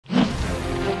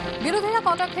বিরোধীরা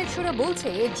কটাক্ষের সুরে বলছে,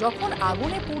 যখন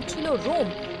আগুনে পুড়ছিল রোম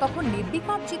তখন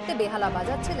নির্বিকার চিত্তে বেহালা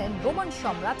বাজাচ্ছিলেন রোমান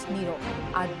সম্রাট নিরো।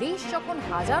 আর দেশ যখন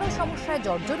হাজারো সমস্যায়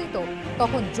জর্জরিত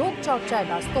তখন যোগ চর্চায়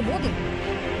ব্যস্ত মোদী।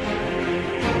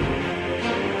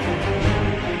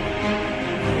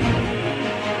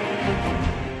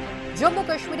 জম্মু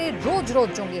কাশ্মীরে রোজ রোজ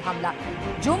জঙ্গি হামলা।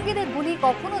 জঙ্গিদের গুলি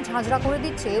কখনো ঝাঁঝরা করে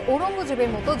দিচ্ছে ঔরঙ্গজেবের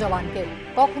মতো জওয়ানকে,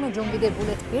 কখনো জঙ্গিদের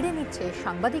বুলেট কেড়ে নিচ্ছে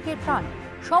সাংবাদিকের প্রাণ।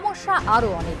 সমস্যা আরো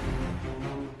অনেক।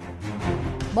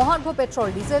 মহার্ঘ পেট্রোল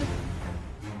ডিজেল,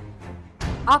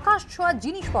 আকাশ ছোঁয়া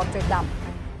জিনিসপত্রের দাম,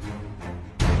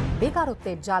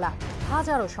 বেকারত্বের জ্বালা,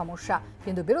 হাজারো সমস্যা।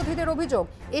 কিন্তু বিরোধীদের অভিযোগ,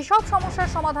 এসব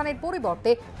সমস্যার সমাধানের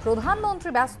পরিবর্তে প্রধানমন্ত্রী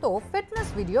ব্যস্ত ফিটনেস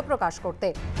ভিডিও প্রকাশ করতে।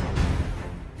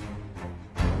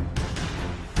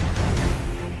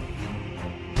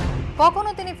 কখনো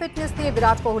তিনি ফিটনেস নিয়ে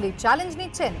বিরাট কোহলির চ্যালেঞ্জ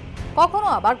নিচ্ছেন, কখনো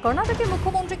আবার কর্ণাটকের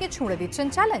মুখ্যমন্ত্রীকে ছুঁড়ে দিচ্ছেন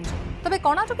চ্যালেঞ্জ। তবে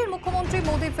কর্ণাটকের মুখ্যমন্ত্রী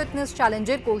মোদীর ফিটনেস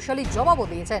চ্যালেঞ্জের কৌশলী জবাবও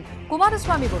দিয়েছেন।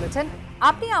 কুমারস্বামী বলেছেন,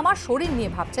 আপনি আমার শরীর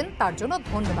নিয়ে ভাবছেন, তার জন্য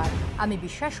ধন্যবাদ। আমি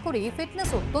বিশ্বাস করি ফিটনেস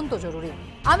অত্যন্ত জরুরি।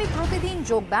 আমি প্রতিদিন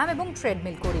যোগব্যায়াম এবং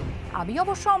ট্রেডমিল করি। আমি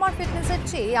অবশ্য আমার ফিটনেসের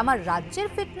চেয়ে আমার রাজ্যের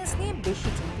ফিটনেস নিয়ে বেশি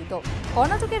চিন্তিত।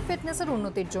 কর্ণাটকের ফিটনেসের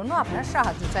উন্নতির জন্য আপনার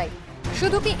সাহায্য চাই।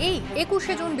 শুধু কি এই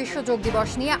 21শে জুন বিশ্ব যোগ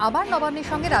দিবস নিয়ে আবার নবান্নের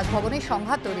সঙ্গে রাজভবনের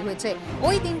সংঘাত তৈরি হয়েছে।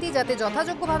 ওই দিনটি যাতে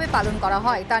যথাযোগ্যভাবে পালন করা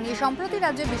হয় তা নিয়ে সম্প্রতি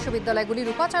রাজ্যের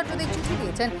বিশ্ববিদ্যালয়গুলির উপাচার্যদের চিঠি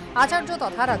দিয়েছেন আচার্য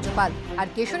তথা রাজ্যপাল। আর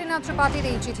কেশরীনাথ ত্রিপাঠীর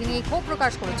এই চিঠি নিয়ে ক্ষোভ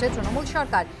প্রকাশ করেছে তৃণমূল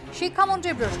সরকার।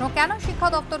 শিক্ষামন্ত্রীর প্রশ্ন, কেন শিক্ষা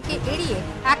দপ্তরকে এড়িয়ে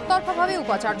একতরফাভাবে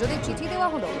উপাচার্যদের চিঠি দেওয়া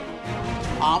হলো?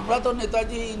 আমরা তো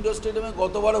নেতাজি ইন্ডোর স্টেডিয়ামে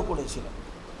গতবারও করেছিলাম।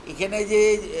 এখানে যে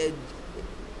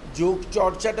যোগ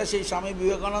চর্চাটা সেই স্বামী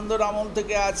বিবেকানন্দর আমল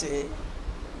থেকে আছে,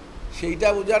 সেইটা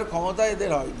বোঝার ক্ষমতা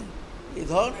এদের হয়নি। এই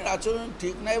ধরনের আচরণ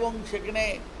ঠিক না, এবং সেখানে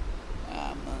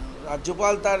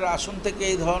রাজ্যপাল তার আসন থেকে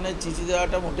এই ধরনের চিঠি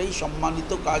দেওয়াটা মোটেই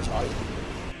সম্মানিত কাজ হয়।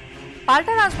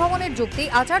 পাল্টা রাজভবনের যুক্তি,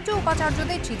 আচার্য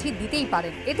উপাচার্যদের চিঠি দিতেই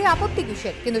পারেন, এতে আপত্তি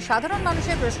কিসের? কিন্তু সাধারণ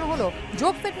মানুষের প্রশ্ন হলো,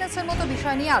 যোগ ফিটনেসের মতো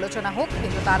বিষয় নিয়ে আলোচনা হোক,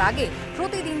 কিন্তু তার আগে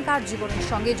প্রতিদিনকার জীবনের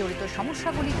সঙ্গে জড়িত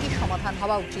সমস্যাগুলি কি সমাধান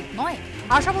হওয়া উচিত নয়?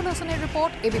 আশাবুল হোসেনের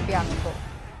রিপোর্ট, এবিপি আনন্দ।